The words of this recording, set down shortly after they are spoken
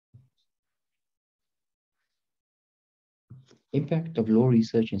Impact of law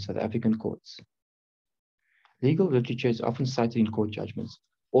research in South African courts. Legal literature is often cited in court judgments.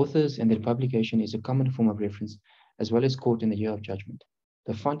 Authors and their publication is a common form of reference, as well as court in the year of judgment.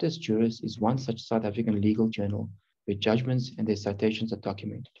 The Fontes Juris is one such South African legal journal where judgments and their citations are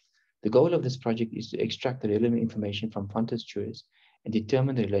documented. The goal of this project is to extract the relevant information from Fontes Juris and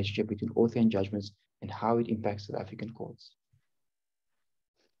determine the relationship between author and judgments and how it impacts South African courts.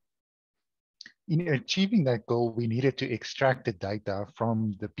 In achieving that goal, we needed to extract the data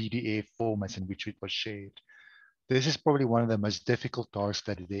from the PDF formats in which it was shared. This is probably one of the most difficult tasks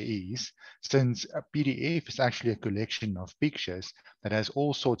that there is, since a PDF is actually a collection of pictures that has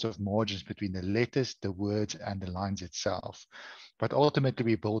all sorts of margins between the letters, the words, and the lines itself. But ultimately,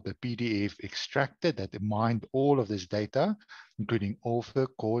 we built a PDF extractor that mined all of this data, including author,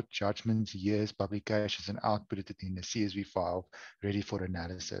 court, judgments, years, publications, and outputted it in a CSV file ready for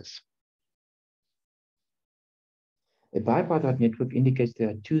analysis. A bipartite network indicates there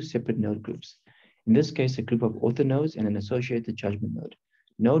are two separate node groups. In this case, a group of author nodes and an associated judgment node.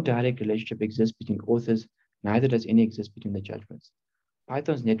 No direct relationship exists between authors, neither does any exist between the judgments.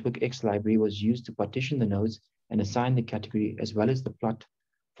 Python's network X library was used to partition the nodes and assign the category as well as the plot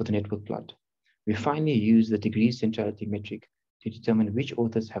for the network plot. We finally use the degree centrality metric to determine which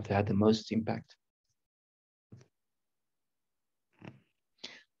authors have had the most impact.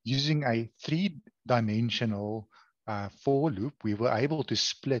 Using a three-dimensional for loop, we were able to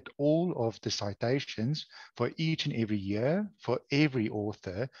split all of the citations for each and every year, for every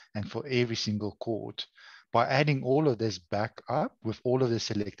author, and for every single court. By adding all of this back up with all of the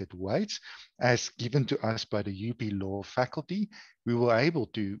selected weights, as given to us by the UP Law faculty, we were able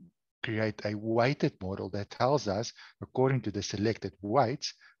to create a weighted model that tells us, according to the selected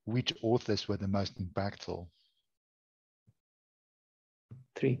weights, which authors were the most impactful.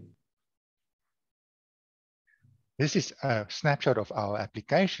 3. This is a snapshot of our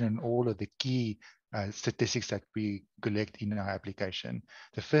application and all of the key statistics that we collect in our application.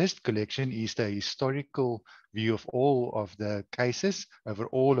 The first collection is the historical view of all of the cases over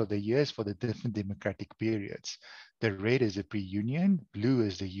all of the years for the different democratic periods. The red is the pre-union, blue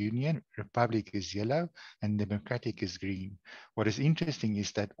is the union, republic is yellow, and democratic is green. What is interesting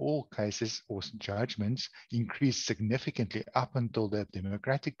is that all cases or judgments increased significantly up until the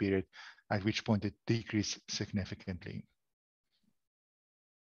democratic period, at which point it decreased significantly.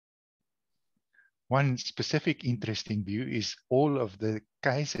 One specific interesting view is all of the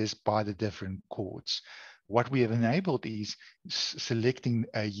cases by the different courts. What we have enabled is selecting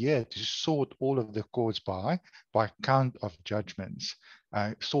a year to sort all of the courts by count of judgments.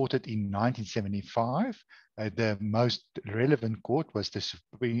 Sorted in 1975, the most relevant court was the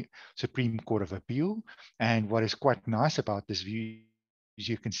Supreme Court of Appeal. And what is quite nice about this view is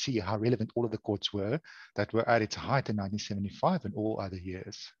you can see how relevant all of the courts were that were at its height in 1975 and all other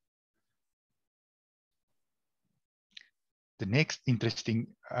years. The next interesting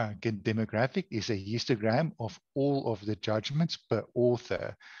demographic is a histogram of all of the judgments per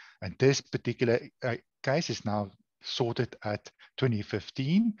author. And this particular case is now sorted at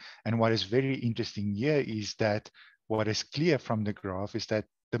 2015. And what is very interesting here is that what is clear from the graph is that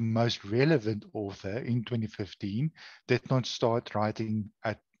the most relevant author in 2015 did not start writing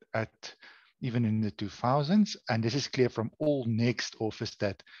at even in the 2000s. And this is clear from all next authors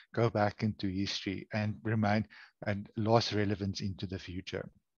that go back into history and remain and lost relevance into the future.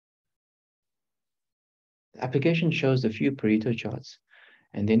 The application shows a few Pareto charts,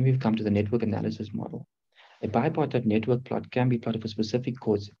 and then we've come to the network analysis model. A bipartite network plot can be plotted for specific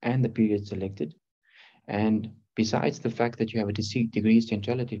courts and the period selected. And besides the fact that you have a degree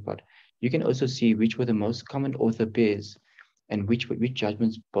centrality plot, you can also see which were the most common author pairs and which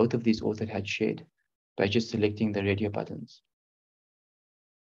judgments both of these authors had shared by just selecting the radio buttons.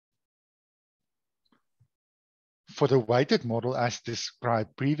 For the weighted model, as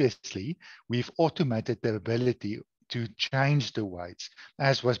described previously, we've automated the ability to change the weights,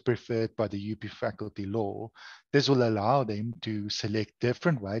 as was preferred by the UP faculty law. This will allow them to select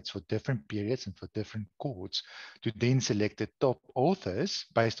different weights for different periods and for different courts, to then select the top authors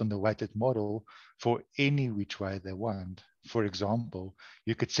based on the weighted model for any which way they want. For example,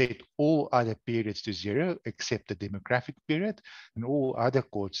 you could set all other periods to 0 except the demographic period, and all other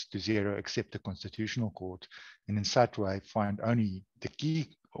courts to 0 except the constitutional court, and in such way find only the key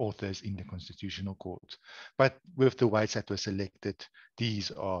authors in the constitutional court. But with the weights that were selected,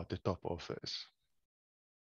 these are the top authors.